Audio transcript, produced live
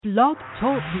Blog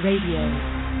Talk Radio.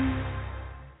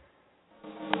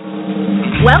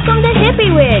 Welcome to Hippie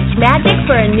Witch, Magic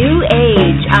for a New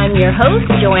Age. I'm your host,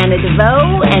 Joanna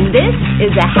DeVoe, and this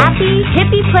is a happy,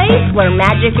 hippie place where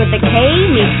magic with a K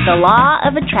meets the law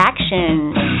of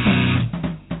attraction.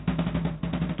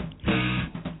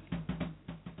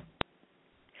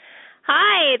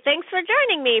 Hi, thanks for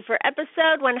joining me for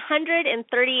episode 138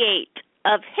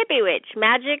 of Hippie Witch,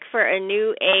 Magic for a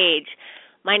New Age.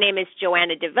 My name is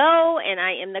Joanna DeVoe, and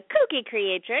I am the kooky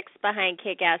creatrix behind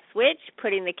Kick-Ass Witch,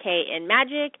 putting the K in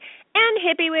Magic, and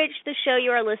Hippie Witch, the show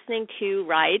you are listening to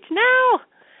right now.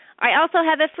 I also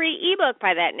have a free ebook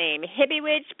by that name, Hippie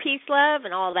Witch, Peace, Love,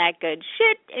 and all that good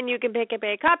shit, and you can pick up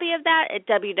a copy of that at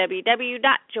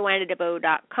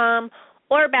www.joannadevoe.com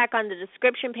or back on the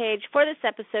description page for this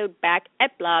episode back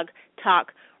at Blog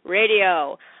Talk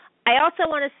Radio. I also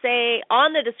want to say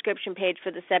on the description page for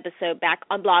this episode back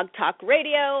on Blog Talk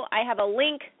Radio, I have a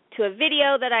link to a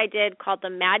video that I did called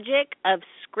The Magic of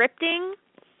Scripting,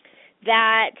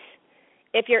 that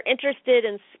if you're interested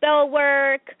in spell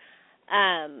work,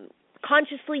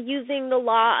 consciously using the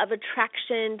law of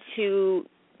attraction to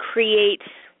create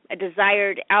a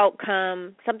desired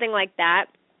outcome, something like that,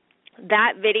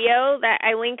 that video that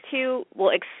I link to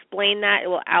will explain that. It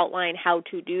will outline how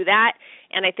to do that.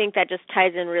 And I think that just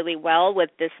ties in really well with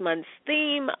this month's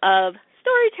theme of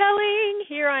storytelling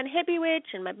here on Hippie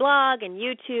Witch and my blog and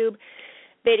YouTube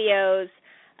videos.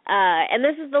 And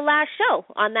this is the last show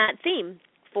on that theme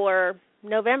for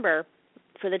November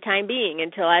for the time being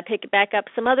until I pick it back up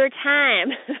some other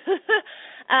time.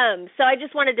 So I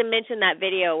just wanted to mention that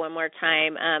video one more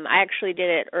time. I actually did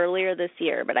it earlier this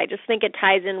year, but I just think it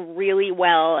ties in really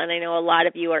well, and I know a lot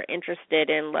of you are interested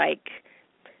in,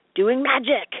 doing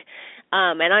magic.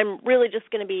 And I'm really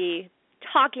just going to be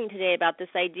talking today about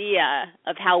this idea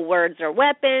of how words are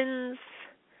weapons.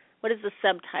 What is the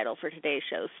subtitle for today's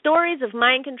show? Stories of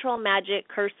mind control, magic,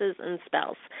 curses, and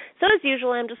spells. So as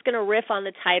usual, I'm just going to riff on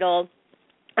the title.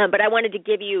 But I wanted to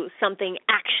give you something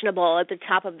actionable at the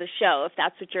top of the show, if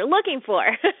that's what you're looking for.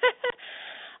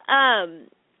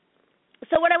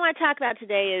 So what I want to talk about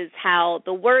today is how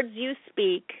the words you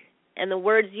speak and the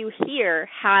words you hear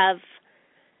have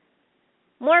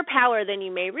more power than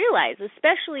you may realize,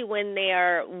 especially when they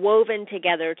are woven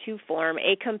together to form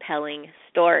a compelling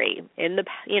story. In the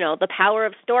power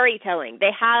of storytelling,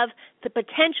 they have the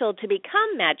potential to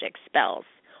become magic spells,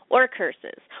 or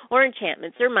curses, or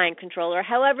enchantments, or mind control, or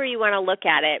however you want to look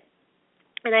at it.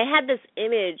 And I had this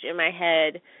image in my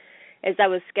head as I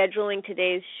was scheduling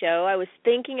today's show. I was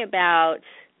thinking about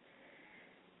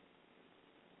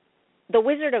The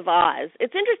Wizard of Oz.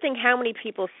 It's interesting how many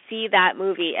people see that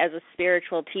movie as a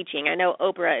spiritual teaching. I know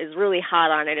Oprah is really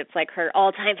hot on it. It's like her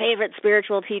all-time favorite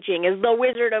spiritual teaching is The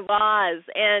Wizard of Oz.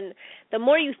 And the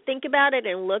more you think about it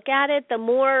and look at it, the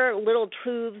more little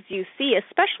truths you see,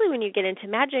 especially when you get into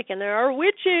magic and there are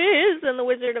witches in The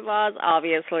Wizard of Oz,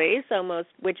 obviously, so most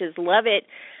witches love it.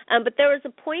 But there was a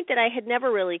point that I had never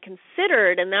really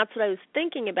considered, and that's what I was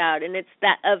thinking about, and it's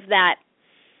that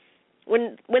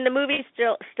when the movie's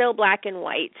still black and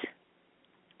white,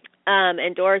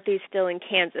 and Dorothy's still in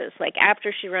Kansas,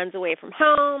 after she runs away from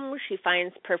home, she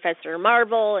finds Professor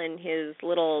Marvel in his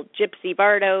little gypsy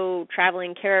bardo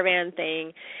traveling caravan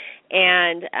thing,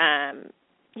 and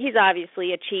he's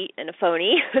obviously a cheat and a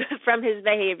phony from his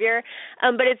behavior,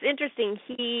 but it's interesting,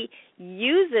 he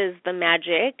uses the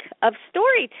magic of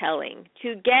storytelling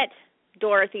to get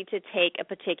Dorothy to take a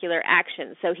particular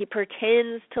action. So he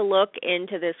pretends to look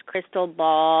into this crystal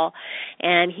ball,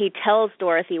 and he tells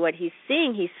Dorothy what he's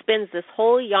seeing. He spins this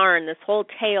whole yarn, this whole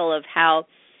tale of how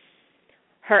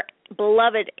her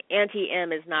beloved Auntie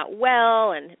M is not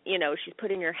well, and, she's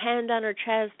putting her hand on her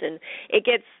chest, and it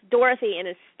gets Dorothy in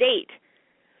a state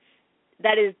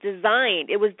that is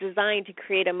designed. It was designed to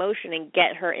create emotion and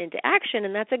get her into action,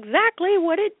 and that's exactly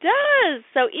what it does.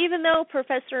 So even though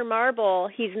Professor Marble,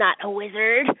 he's not a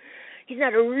wizard, he's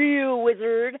not a real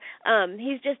wizard,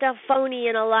 he's just a phony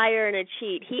and a liar and a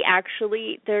cheat,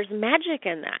 there's magic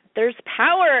in that. There's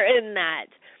power in that.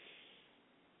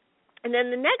 And then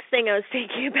the next thing I was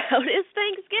thinking about is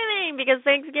Thanksgiving, because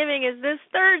Thanksgiving is this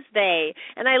Thursday,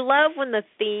 and I love when the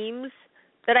themes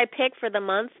that I pick for the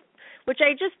month, which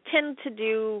I just tend to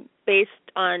do based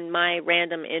on my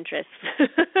random interests.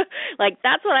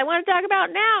 That's what I want to talk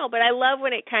about now, but I love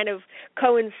when it kind of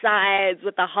coincides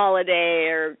with a holiday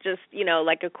or just,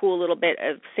 a cool little bit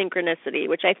of synchronicity,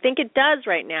 which I think it does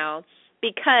right now,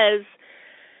 because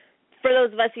for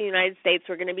those of us in the United States,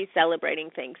 we're going to be celebrating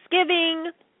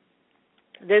Thanksgiving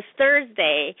this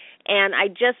Thursday, and I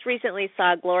just recently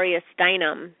saw Gloria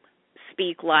Steinem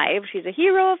speak live. She's a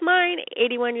hero of mine,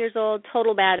 81 years old,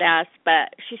 total badass,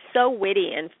 but she's so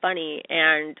witty and funny,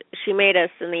 and she made us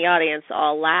in the audience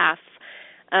all laugh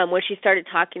when she started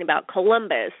talking about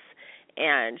Columbus,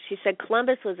 and she said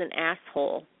Columbus was an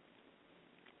asshole,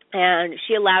 and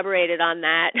she elaborated on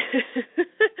that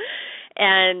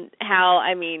and how,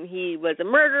 I mean, he was a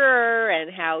murderer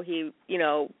and how he, you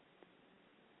know,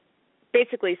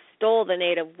 basically stole the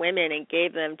native women and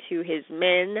gave them to his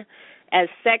men as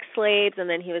sex slaves, and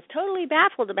then he was totally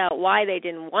baffled about why they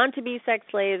didn't want to be sex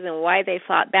slaves and why they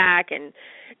fought back. And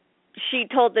she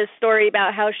told this story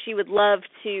about how she would love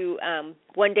to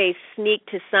one day sneak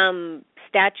to some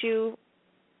statue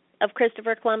of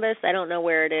Christopher Columbus. I don't know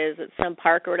where it is, at some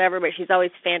park or whatever, but she's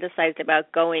always fantasized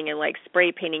about going and like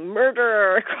spray painting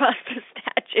murderer across the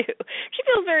statue. She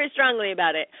feels very strongly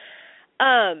about it.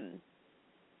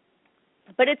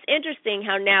 But it's interesting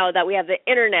how now that we have the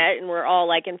internet and we're all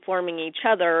like informing each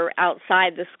other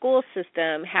outside the school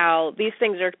system, how these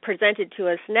things are presented to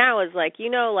us now as like, you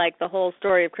know, like the whole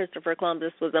story of Christopher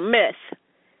Columbus was a myth.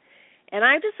 And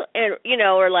I just, you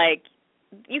know, or like,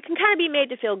 you can kind of be made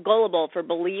to feel gullible for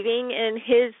believing in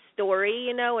his story,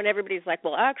 you know, and everybody's like,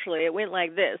 well, actually, it went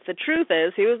like this. The truth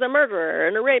is he was a murderer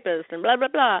and a rapist and blah, blah,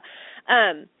 blah.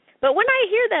 But when I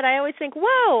hear that, I always think,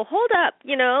 whoa, hold up,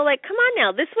 you know, like, come on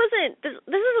now. This isn't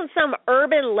some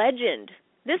urban legend.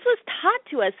 This was taught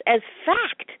to us as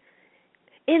fact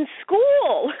in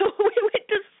school. We went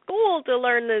to school to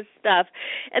learn this stuff.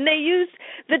 And they used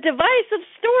the device of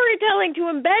storytelling to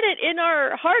embed it in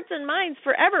our hearts and minds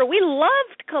forever. We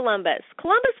loved Columbus.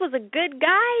 Columbus was a good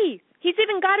guy. He's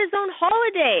even got his own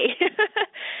holiday,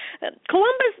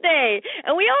 Columbus Day.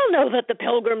 And we all know that the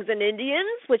Pilgrims and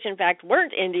Indians, which in fact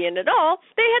weren't Indian at all,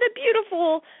 they had a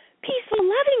beautiful, peaceful,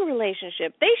 loving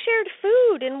relationship. They shared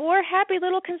food and wore happy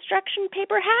little construction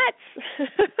paper hats.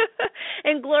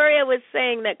 And Gloria was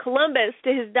saying that Columbus,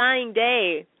 to his dying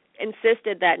day,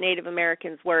 insisted that Native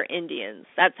Americans were Indians.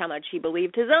 That's how much he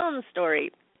believed his own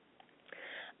story.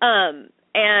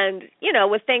 And, you know,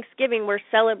 with Thanksgiving, we're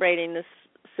celebrating this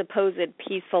supposed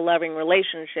peaceful, loving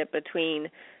relationship between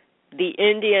the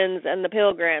Indians and the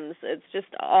Pilgrims. It's just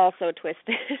all so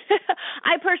twisted.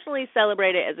 I personally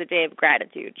celebrate it as a day of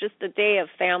gratitude, just a day of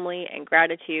family and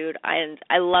gratitude, and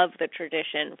I love the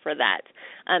tradition for that.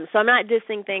 So I'm not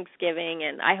dissing Thanksgiving,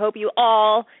 and I hope you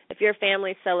all, if your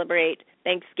family celebrate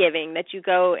Thanksgiving, that you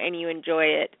go and you enjoy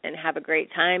it and have a great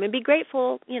time and be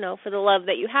grateful, you know, for the love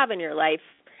that you have in your life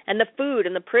and the food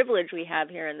and the privilege we have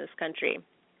here in this country.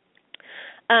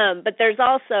 But there's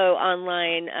also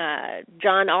online,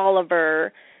 John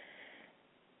Oliver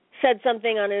said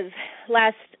something on his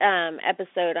last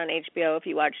episode on HBO, if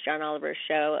you watch John Oliver's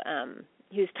show.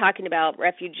 He was talking about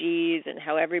refugees and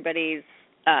how everybody's,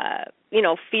 you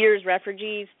know, fears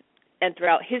refugees. And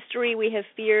throughout history we have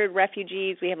feared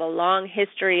refugees. We have a long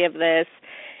history of this.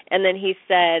 And then he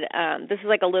said, this is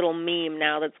like a little meme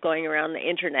now that's going around the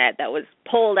internet that was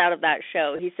pulled out of that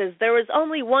show. He says, there was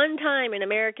only one time in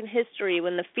American history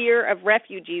when the fear of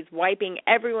refugees wiping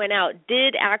everyone out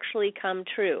did actually come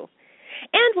true.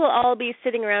 And we'll all be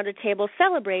sitting around a table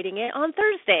celebrating it on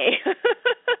Thursday.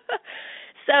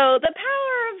 So the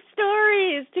power of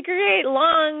stories to create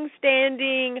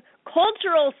long-standing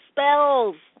cultural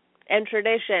spells and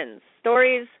traditions.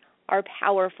 Stories are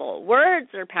powerful. Words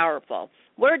are powerful.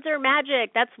 Words are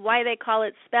magic. That's why they call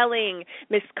it spelling.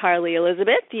 Miss Carly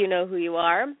Elizabeth, you know who you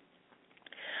are.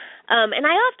 And I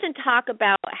often talk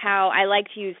about how I like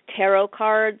to use tarot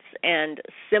cards and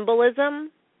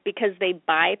symbolism because they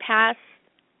bypass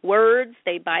words,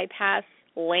 they bypass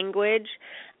language.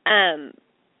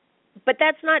 But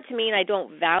that's not to mean I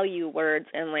don't value words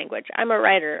and language. I'm a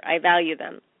writer. I value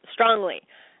them strongly.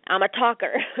 I'm a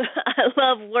talker. I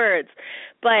love words.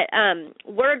 But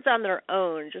words on their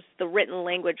own, just the written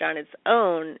language on its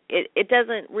own, it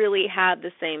doesn't really have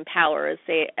the same power as,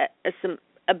 say,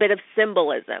 a bit of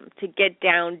symbolism to get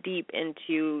down deep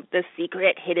into the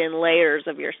secret hidden layers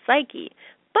of your psyche.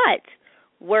 But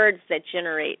words that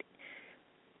generate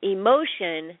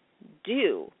emotion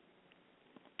do.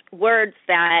 Words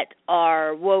that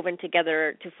are woven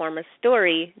together to form a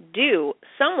story do.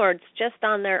 Some words just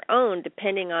on their own,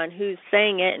 depending on who's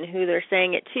saying it and who they're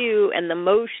saying it to and the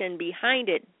motion behind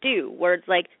it, do. Words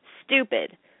like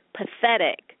stupid,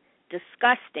 pathetic,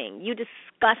 disgusting. You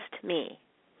disgust me.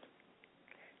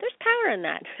 There's power in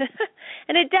that.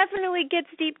 And it definitely gets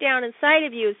deep down inside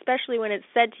of you, especially when it's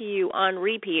said to you on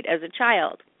repeat as a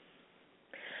child.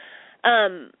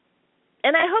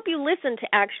 And I hope you listened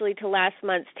to last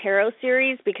month's tarot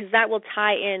series, because that will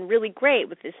tie in really great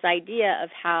with this idea of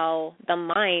how the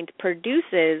mind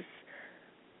produces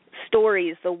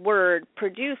stories, the word,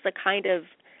 produce a kind of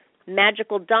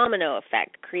magical domino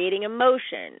effect, creating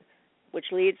emotion, which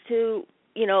leads to,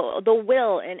 the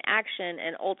will and action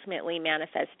and ultimately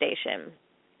manifestation.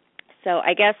 So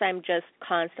I guess I'm just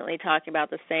constantly talking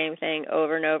about the same thing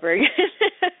over and over again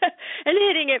and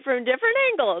hitting it from different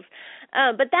angles.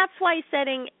 But that's why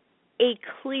setting a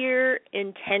clear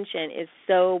intention is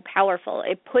so powerful.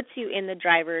 It puts you in the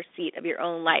driver's seat of your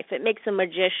own life. It makes a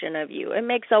magician of you. It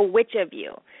makes a witch of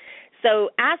you.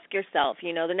 So ask yourself,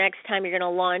 the next time you're going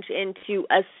to launch into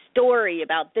a story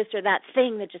about this or that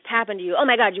thing that just happened to you, oh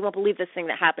my God, you won't believe this thing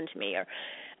that happened to me. Or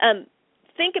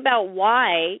think about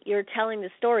why you're telling the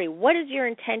story. What is your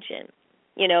intention?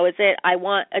 Is it I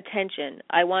want attention,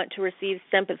 I want to receive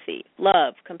sympathy,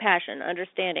 love, compassion,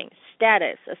 understanding,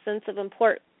 status, a sense of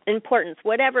importance,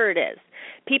 whatever it is.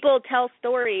 People tell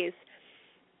stories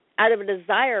out of a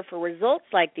desire for results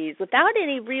like these without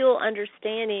any real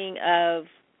understanding of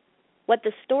what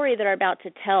the story they're about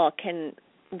to tell can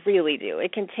really do.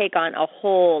 It can take on a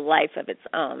whole life of its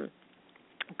own.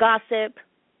 Gossip.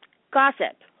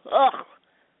 Ugh.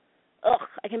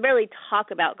 I can barely talk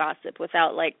about gossip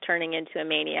without, turning into a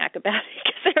maniac about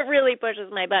it because it really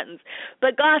pushes my buttons.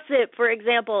 But gossip, for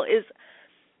example,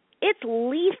 it's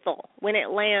lethal when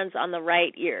it lands on the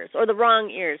right ears or the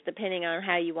wrong ears, depending on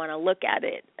how you want to look at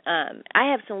it. I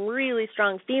have some really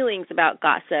strong feelings about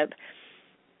gossip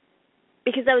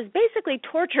because I was basically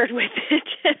tortured with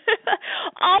it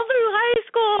all through high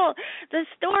school. The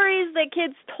stories that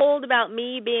kids told about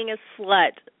me being a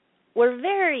slut were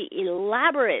very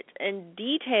elaborate and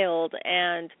detailed,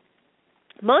 and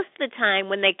most of the time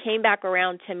when they came back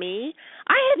around to me,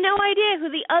 I had no idea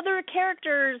who the other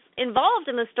characters involved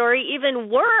in the story even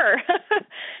were.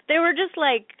 They were just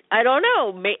I don't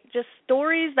know, just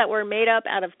stories that were made up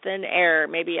out of thin air,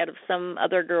 maybe out of some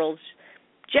other girl's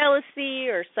jealousy,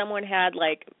 or someone had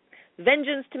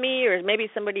vengeance to me, or maybe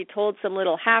somebody told some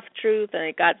little half-truth and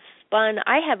it got spun.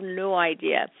 I have no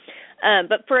idea.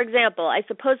 But for example, I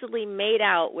supposedly made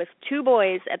out with two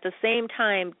boys at the same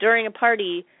time during a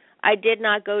party I did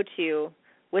not go to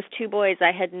with two boys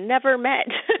I had never met.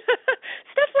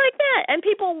 Stuff like that. And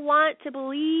people want to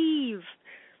believe.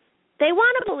 They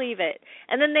want to believe it.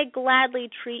 And then they gladly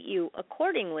treat you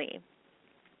accordingly.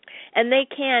 And they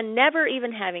can, never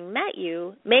even having met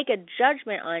you, make a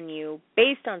judgment on you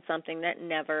based on something that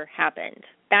never happened.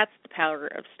 That's the power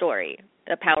of story,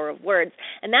 the power of words.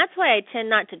 And that's why I tend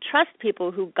not to trust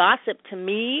people who gossip to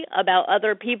me about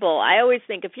other people. I always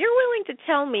think, if you're willing to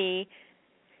tell me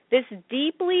this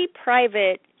deeply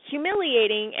private,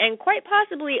 humiliating, and quite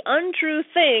possibly untrue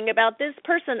thing about this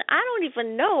person I don't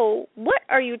even know, what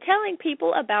are you telling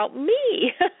people about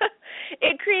me?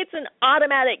 It creates an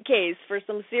automatic case for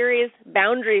some serious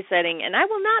boundary setting, and I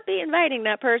will not be inviting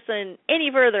that person any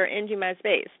further into my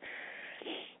space.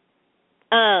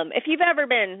 If you've ever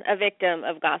been a victim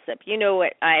of gossip, you know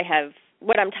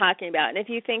what I'm talking about. And if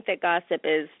you think that gossip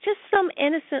is just some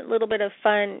innocent little bit of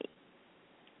fun,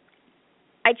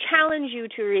 I challenge you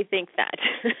to rethink that.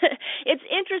 It's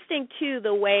interesting, too,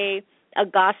 the way a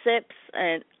gossips,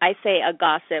 and I say a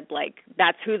gossip like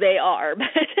that's who they are, but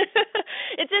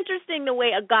it's interesting the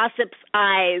way a gossip's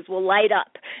eyes will light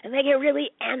up, and they get really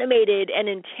animated and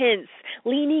intense,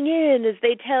 leaning in as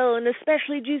they tell an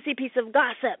especially juicy piece of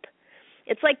gossip.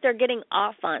 It's like they're getting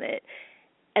off on it,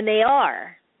 and they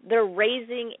are. They're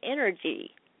raising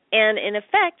energy and, in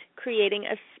effect, creating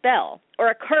a spell or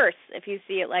a curse, if you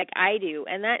see it like I do,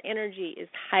 and that energy is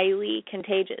highly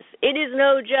contagious. It is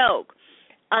no joke.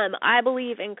 I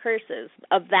believe in curses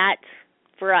of that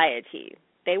variety.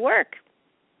 They work.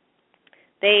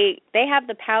 They have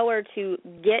the power to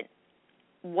get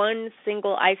one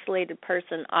single isolated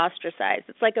person ostracized.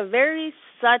 It's like a very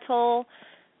subtle,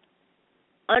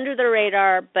 under the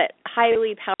radar, but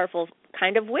highly powerful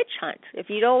kind of witch hunt. If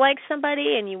you don't like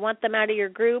somebody and you want them out of your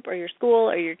group or your school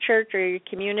or your church or your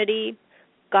community,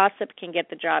 gossip can get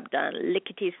the job done,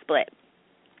 lickety-split.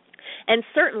 And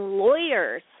certain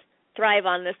lawyers thrive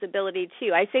on this ability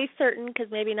too. I say certain because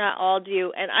maybe not all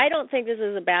do, and I don't think this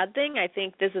is a bad thing. I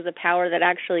think this is a power that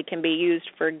actually can be used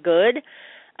for good.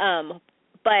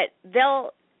 But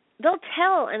they'll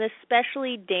tell an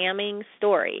especially damning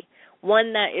story,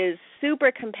 one that is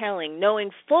super compelling,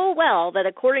 knowing full well that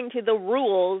according to the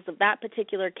rules of that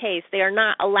particular case, they are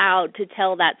not allowed to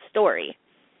tell that story.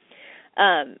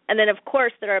 And then, of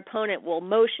course, their opponent will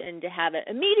motion to have it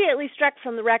immediately struck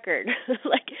from the record.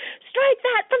 Like, strike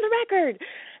that from the record.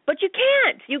 But you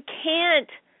can't. You can't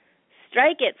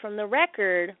strike it from the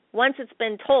record once it's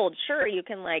been told. Sure, you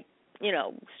can,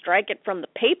 strike it from the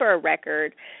paper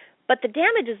record, But the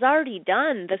damage is already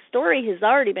done. The story has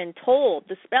already been told.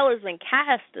 The spell has been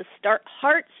cast. The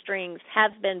heartstrings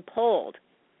have been pulled.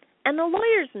 And the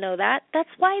lawyers know that. That's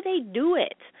why they do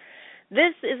it.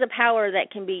 This is a power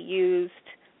that can be used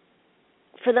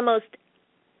for the most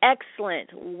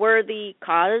excellent, worthy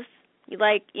cause.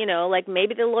 Like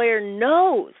maybe the lawyer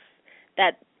knows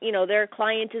that, their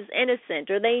client is innocent,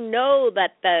 or they know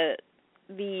that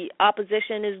the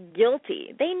opposition is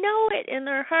guilty. They know it in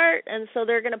their heart, and so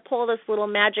they're going to pull this little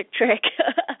magic trick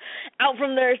out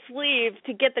from their sleeve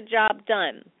to get the job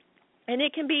done. And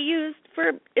it can be used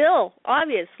for ill,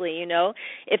 obviously,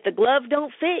 If the glove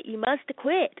don't fit, you must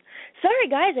acquit. Sorry,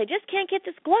 guys, I just can't get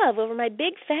this glove over my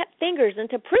big fat fingers, and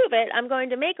to prove it, I'm going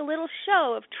to make a little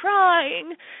show of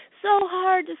trying so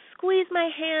hard to squeeze my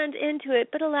hand into it,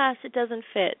 but alas, it doesn't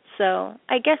fit. So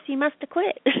I guess you must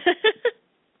acquit.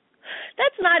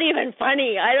 That's not even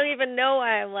funny. I don't even know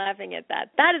why I'm laughing at that.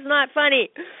 That is not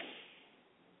funny.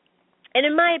 And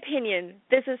in my opinion,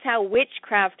 this is how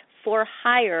witchcraft for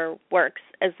hire works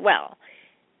as well.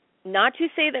 Not to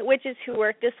say that witches who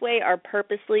work this way are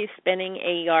purposely spinning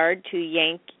a yarn to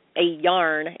yank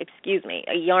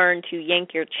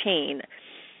your chain,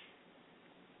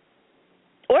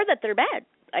 or that they're bad.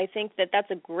 I think that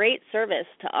that's a great service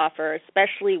to offer,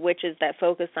 especially witches that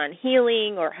focus on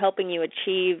healing or helping you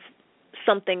achieve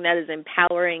something that is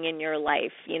empowering in your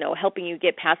life, helping you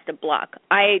get past a block.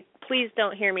 Please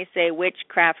don't hear me say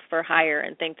witchcraft for hire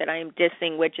and think that I am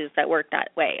dissing witches that work that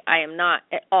way. I am not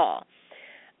at all.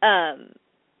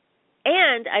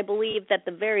 And I believe that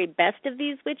the very best of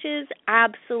these witches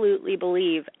absolutely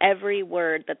believe every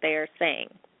word that they are saying.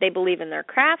 They believe in their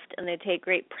craft, and they take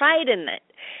great pride in it.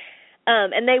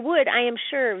 And they would, I am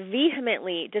sure,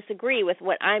 vehemently disagree with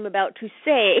what I'm about to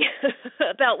say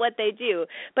about what they do.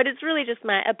 But it's really just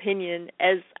my opinion,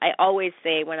 as I always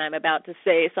say when I'm about to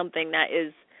say something that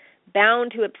is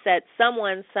bound to upset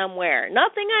someone somewhere.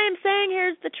 Nothing I am saying here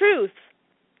is the truth.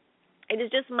 It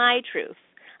is just my truth.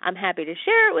 I'm happy to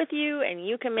share it with you, and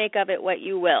you can make of it what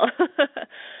you will.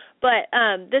 But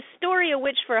the story of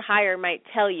Witch for Hire might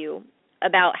tell you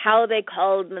about how they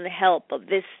called in the help of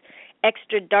this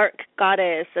extra dark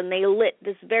goddess, and they lit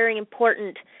this very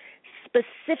important,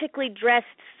 specifically dressed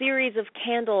series of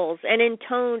candles and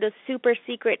intoned a super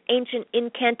secret ancient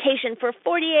incantation for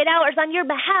 48 hours on your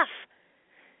behalf.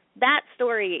 That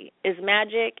story is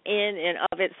magic in and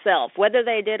of itself, whether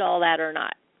they did all that or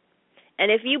not.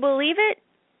 And if you believe it,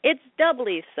 it's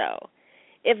doubly so.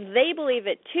 If they believe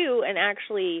it too and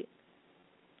actually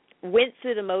went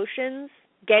through the motions,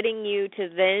 getting you to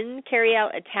then carry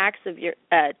out a task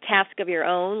of your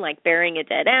own, like burying a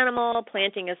dead animal,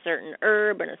 planting a certain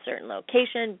herb in a certain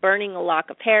location, burning a lock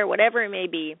of hair, whatever it may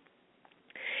be,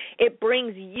 it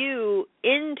brings you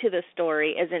into the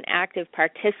story as an active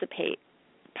participant.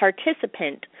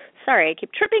 Sorry, I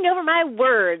keep tripping over my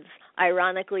words,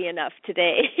 ironically enough,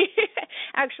 today.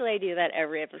 Actually, I do that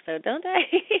every episode, don't I?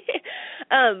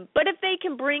 But if they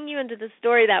can bring you into the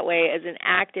story that way as an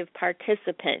active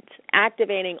participant,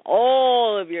 activating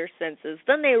all of your senses,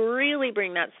 then they really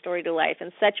bring that story to life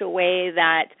in such a way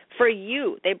that, for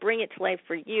you, they bring it to life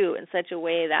for you in such a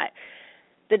way that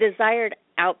the desired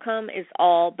outcome is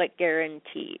all but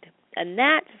guaranteed. And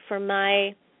that, from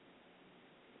my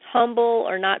humble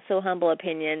or not so humble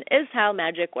opinion, is how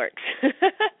magic works.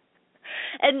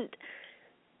 And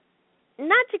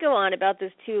not to go on about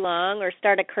this too long or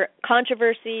start a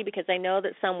controversy, because I know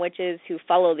that some witches who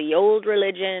follow the old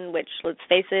religion, which, let's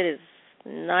face it, is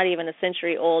not even a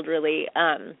century old really,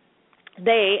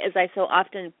 they, as I so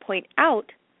often point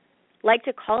out, like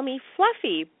to call me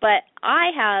fluffy, but I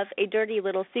have a dirty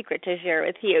little secret to share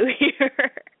with you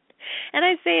here. And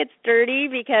I say it's dirty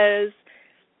because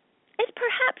it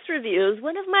perhaps reveals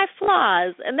one of my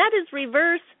flaws, and that is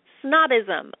reverse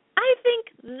snobism. I think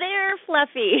they're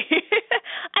fluffy.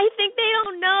 I think they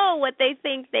don't know what they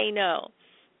think they know.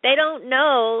 They don't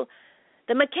know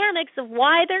the mechanics of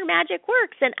why their magic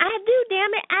works, and I do,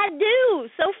 damn it, I do.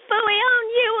 So phooey on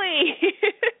Yui.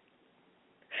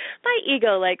 My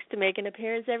ego likes to make an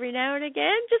appearance every now and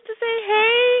again just to say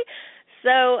hey.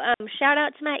 So shout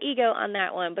out to my ego on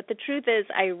that one. But the truth is,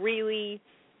 I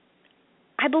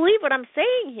believe what I'm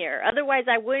saying here. Otherwise,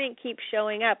 I wouldn't keep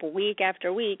showing up week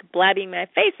after week, blabbing my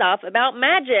face off about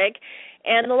magic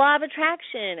and the law of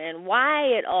attraction and why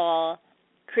it all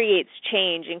creates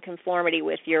change and conformity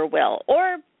with your will.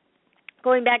 Or,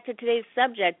 going back to today's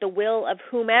subject, the will of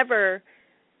whomever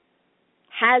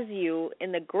has you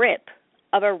in the grip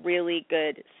of a really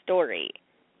good story.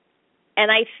 And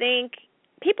I think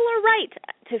people are right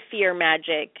to fear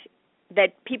magic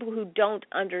that people who don't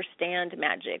understand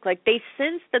magic, like they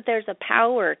sense that there's a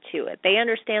power to it. They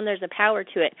understand there's a power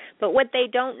to it. But what they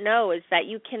don't know is that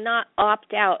you cannot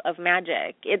opt out of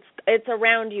magic. It's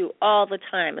around you all the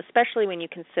time, especially when you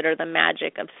consider the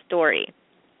magic of story.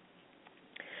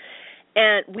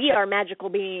 And we are magical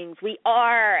beings. We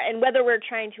are. And whether we're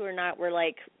trying to or not, we're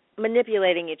like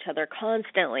manipulating each other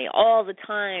constantly, all the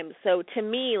time. So to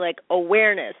me, like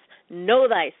awareness, know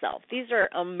thyself. These are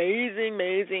amazing,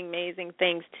 amazing, amazing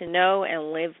things to know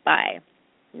and live by.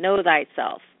 Know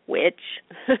thyself, which...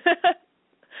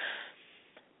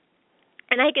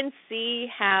 And I can see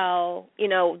how,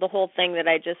 the whole thing that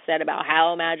I just said about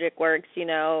how magic works, and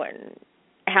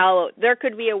how there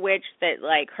could be a witch that,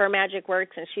 like, her magic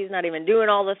works and she's not even doing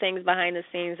all the things behind the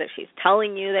scenes that she's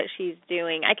telling you that she's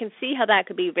doing. I can see how that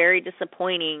could be very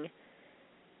disappointing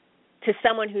to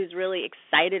someone who's really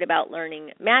excited about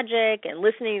learning magic and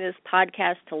listening to this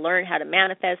podcast to learn how to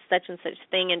manifest such and such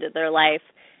thing into their life.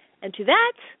 And to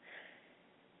that,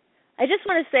 I just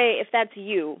want to say, if that's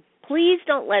you, please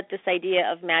don't let this idea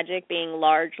of magic being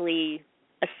largely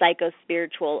a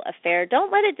psycho-spiritual affair,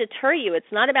 don't let it deter you.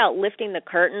 It's not about lifting the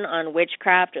curtain on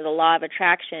witchcraft or the law of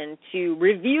attraction to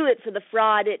reveal it for the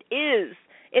fraud it is.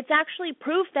 It's actually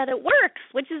proof that it works,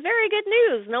 which is very good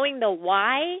news. Knowing the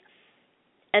why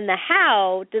and the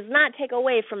how does not take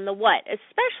away from the what,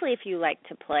 especially if you like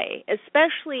to play,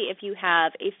 especially if you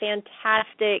have a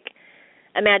fantastic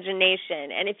imagination.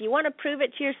 And if you want to prove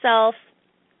it to yourself,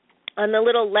 on the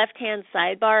little left-hand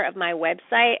sidebar of my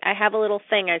website, I have a little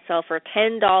thing I sell for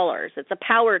 $10. It's a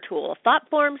power tool, thought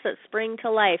forms that spring to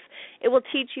life. It will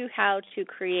teach you how to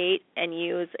create and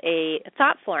use a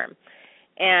thought form.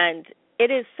 And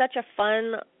it is such a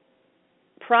fun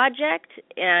project,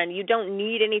 and you don't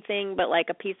need anything but like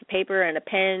a piece of paper and a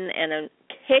pen and a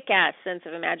kick-ass sense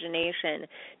of imagination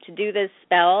to do this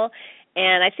spell.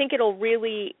 And I think it'll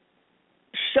really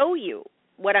show you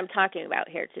what I'm talking about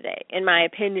here today, in my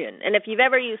opinion. And if you've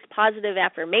ever used positive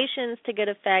affirmations to good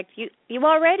effect, you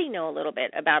already know a little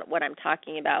bit about what I'm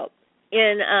talking about.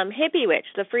 In Hippie Witch,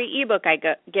 the free ebook I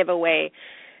give away,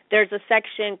 there's a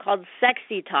section called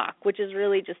Sexy Talk, which is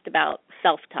really just about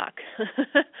self-talk.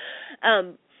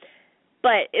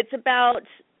 But it's about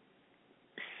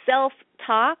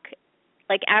self-talk,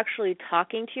 like actually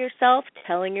talking to yourself,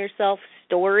 telling yourself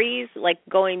stories, like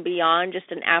going beyond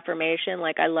just an affirmation,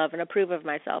 like I love and approve of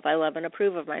myself, I love and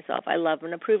approve of myself, I love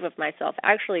and approve of myself.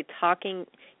 Actually talking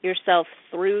yourself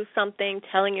through something,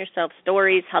 telling yourself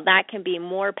stories, how that can be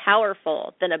more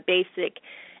powerful than a basic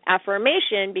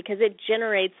affirmation because it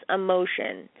generates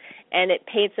emotion and it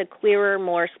paints a clearer,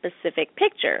 more specific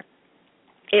picture.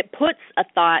 It puts a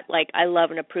thought like I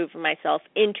love and approve of myself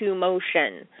into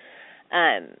motion.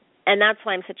 And that's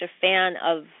why I'm such a fan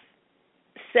of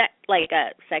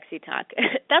sexy talk.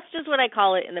 That's just what I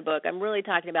call it in the book. I'm really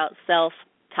talking about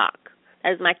self-talk.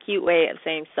 That is my cute way of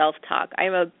saying self-talk.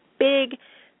 I'm a big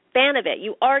fan of it.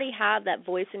 You already have that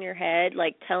voice in your head,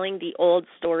 like telling the old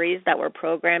stories that were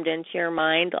programmed into your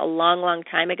mind a long, long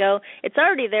time ago. It's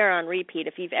already there on repeat.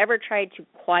 If you've ever tried to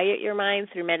quiet your mind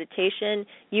through meditation,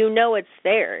 you know it's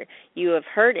there. You have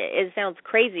heard it. It sounds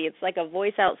crazy. It's like a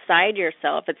voice outside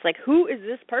yourself. It's like, who is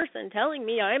this person telling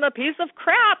me I'm a piece of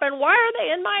crap and why are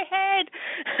they in my head?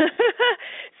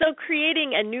 So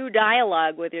creating a new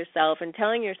dialogue with yourself and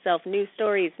telling yourself new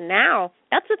stories now,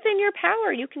 that's within your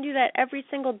power. You can do that every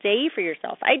single day for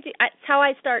yourself. That's how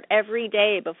I start every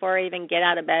day before I even get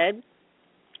out of bed,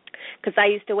 because I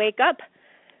used to wake up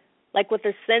like with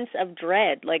a sense of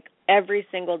dread, like every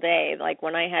single day, like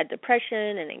when I had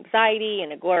depression and anxiety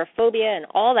and agoraphobia and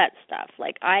all that stuff.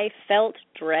 Like I felt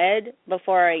dread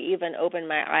before I even opened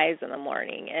my eyes in the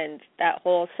morning. And that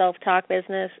whole self-talk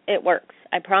business, it works.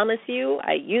 I promise you,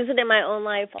 I use it in my own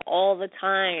life all the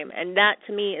time. And that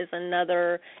to me is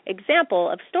another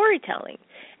example of storytelling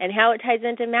and how it ties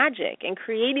into magic and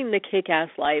creating the kick-ass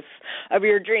life of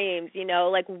your dreams,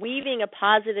 like weaving a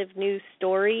positive new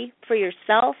story for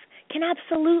yourself can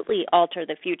absolutely alter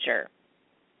the future.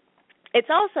 It's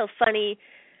also funny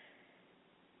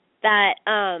that,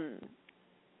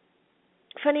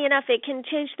 funny enough, it can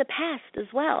change the past as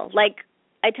well. Like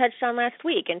I touched on last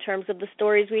week in terms of the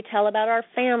stories we tell about our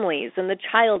families and the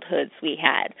childhoods we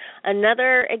had.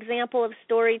 Another example of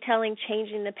storytelling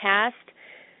changing the past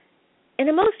in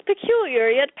a most peculiar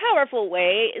yet powerful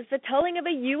way is the telling of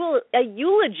a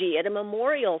eulogy at a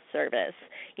memorial service.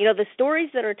 The stories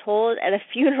that are told at a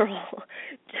funeral,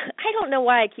 I don't know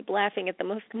why I keep laughing at the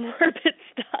most morbid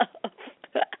stuff.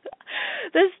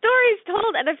 The stories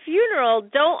told at a funeral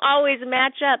don't always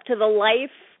match up to the life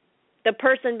the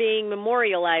person being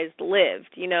memorialized lived.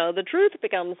 You know, the truth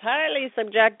becomes highly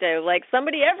subjective. Like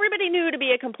everybody knew to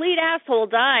be a complete asshole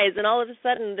dies, and all of a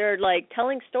sudden they're like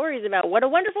telling stories about what a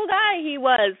wonderful guy he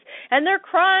was, and they're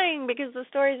crying because the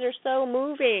stories are so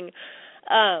moving.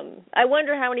 I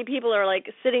wonder how many people are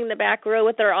like sitting in the back row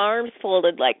with their arms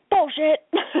folded like, bullshit.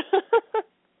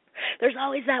 There's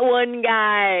always that one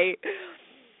guy.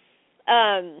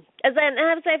 As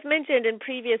I've mentioned in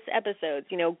previous episodes,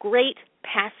 you know, great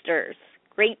pastors,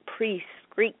 great priests,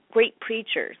 great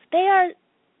preachers, they are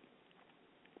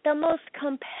the most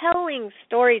compelling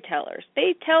storytellers.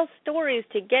 They tell stories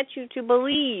to get you to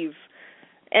believe.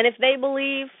 And if they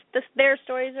believe, their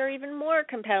stories are even more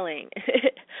compelling.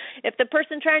 If the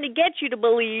person trying to get you to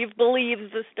believe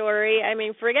believes the story, I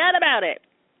mean, forget about it.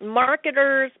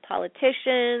 Marketers,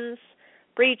 politicians,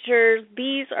 preachers,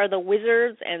 these are the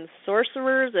wizards and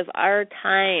sorcerers of our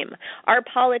time. Our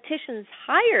politicians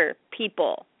hire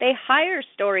people. They hire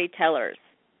storytellers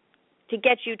to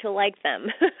get you to like them.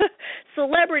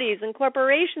 Celebrities and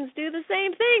corporations do the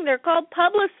same thing. They're called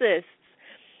publicists.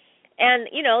 And,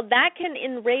 you know, that can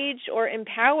enrage or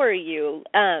empower you,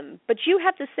 but you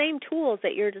have the same tools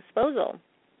at your disposal.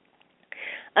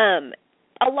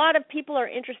 A lot of people are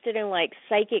interested in, like,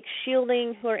 psychic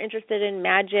shielding, who are interested in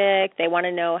magic. They want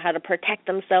to know how to protect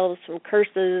themselves from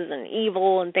curses and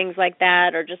evil and things like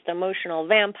that, or just emotional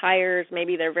vampires.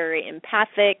 Maybe they're very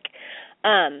empathic.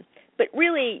 But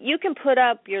really, you can put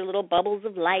up your little bubbles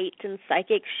of light and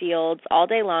psychic shields all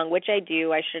day long, which I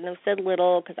do. I shouldn't have said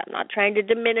little because I'm not trying to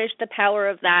diminish the power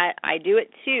of that. I do it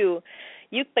too.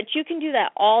 But you can do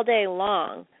that all day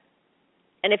long.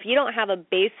 And if you don't have a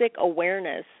basic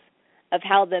awareness of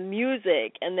how the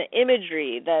music and the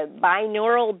imagery, the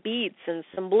binaural beats and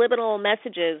subliminal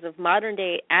messages of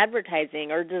modern-day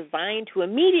advertising are designed to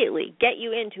immediately get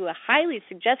you into a highly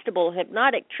suggestible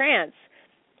hypnotic trance,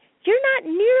 you're not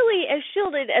nearly as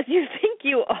shielded as you think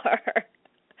you are.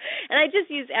 And I just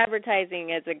use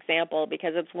advertising as an example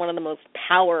because it's one of the most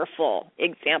powerful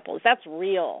examples. That's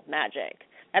real magic.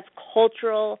 That's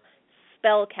cultural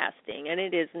spell casting, and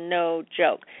it is no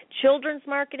joke. Children's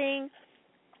marketing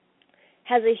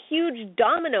has a huge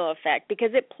domino effect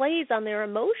because it plays on their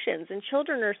emotions, and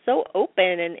children are so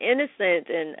open and innocent,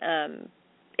 and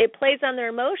it plays on their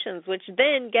emotions, which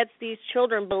then gets these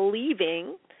children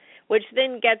believing, which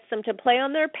then gets them to play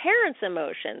on their parents'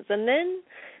 emotions, and then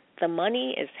the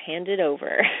money is handed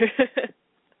over.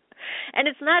 And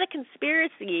it's not a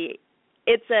conspiracy.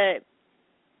 It's a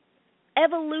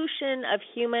evolution of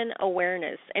human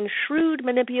awareness and shrewd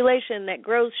manipulation that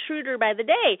grows shrewder by the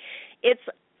day. It's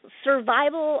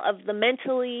survival of the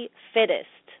mentally fittest.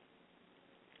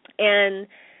 And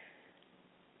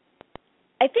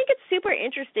I think it's super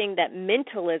interesting that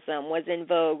mentalism was in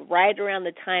vogue right around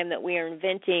the time that we are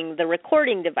inventing the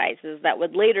recording devices that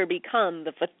would later become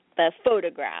the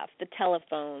photograph, the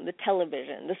telephone, the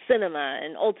television, the cinema,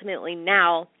 and ultimately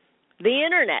now the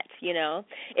internet, you know.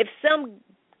 If some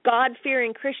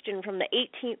God-fearing Christian from the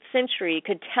 18th century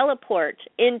could teleport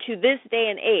into this day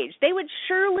and age, they would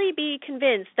surely be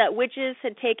convinced that witches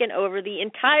had taken over the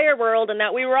entire world and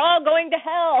that we were all going to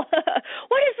hell.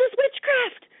 What is this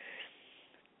witchcraft?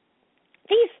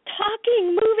 These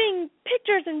talking, moving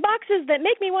pictures and boxes that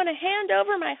make me want to hand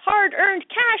over my hard-earned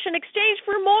cash in exchange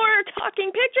for more talking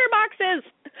picture boxes.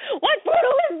 What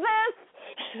voodoo is this?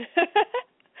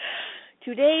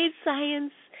 Today's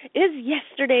science is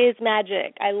yesterday's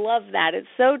magic. I love that. It's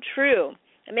so true.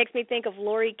 It makes me think of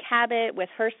Laurie Cabot with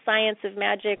her Science of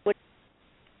Magic.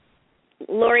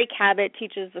 Laurie Cabot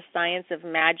teaches the science of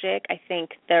magic. I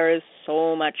think there is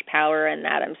so much power in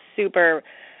that. I'm super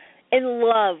in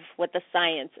love with the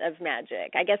science of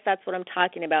magic. I guess that's what I'm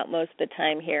talking about most of the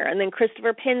time here. And then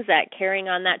Christopher Pinzak carrying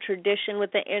on that tradition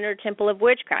with the inner temple of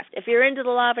witchcraft. If you're into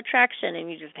the law of attraction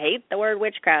and you just hate the word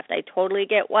witchcraft, I totally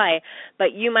get why.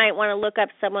 But you might want to look up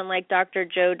someone like Dr.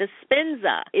 Joe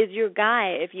Dispenza is your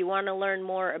guy if you want to learn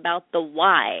more about the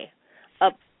why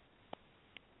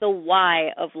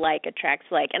of like attracts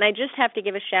like. And I just have to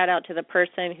give a shout out to the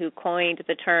person who coined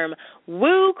the term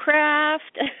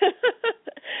woo-craft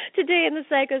today in the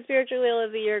Psycho-Spiritual Wheel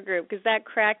of the Year group, because that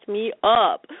cracked me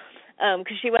up,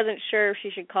 because she wasn't sure if she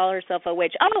should call herself a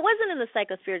witch. Oh, it wasn't in the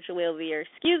Psycho-Spiritual Wheel of the Year.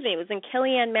 Excuse me. It was in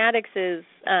Kellyanne Maddox's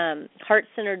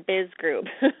Heart-Centered Biz group.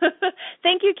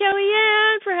 Thank you,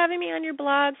 Kellyanne, for having me on your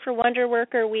blog for Wonder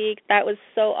Worker Week. That was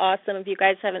so awesome. If you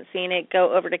guys haven't seen it,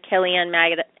 go over to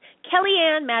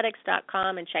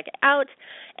KellyanneMaddox.com and check it out.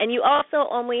 And you also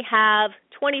only have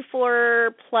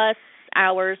 24 plus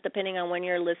hours, depending on when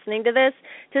you're listening to this,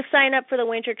 to sign up for the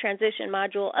winter transition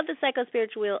module of the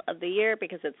Psycho-Spiritual Wheel of the Year,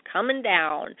 because it's coming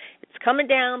down. It's coming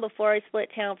down before I split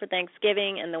town for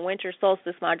Thanksgiving, and the winter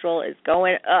solstice module is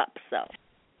going up. So,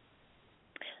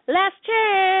 last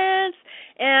chance.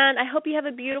 And I hope you have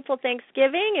a beautiful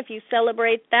Thanksgiving if you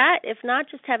celebrate that. If not,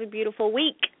 just have a beautiful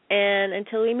week. And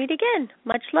until we meet again,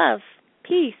 much love.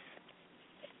 Peace.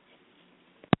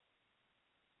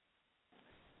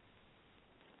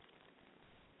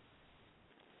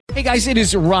 Hey guys, it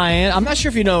is Ryan. I'm not sure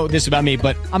if you know this about me,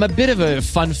 but I'm a bit of a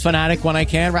fun fanatic when I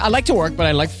can. I like to work, but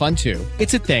I like fun too.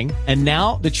 It's a thing. And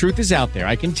now the truth is out there.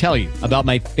 I can tell you about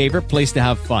my favorite place to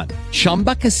have fun.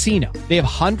 Chumba Casino. They have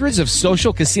hundreds of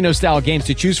social casino style games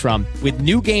to choose from with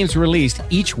new games released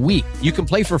each week. You can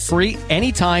play for free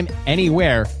anytime,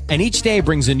 anywhere. And each day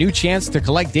brings a new chance to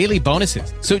collect daily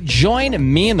bonuses. So join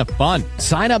me in the fun.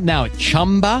 Sign up now at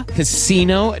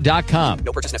ChumbaCasino.com.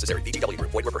 No purchase necessary. VGW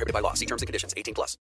Group. Void where prohibited by law. See terms and conditions. 18+.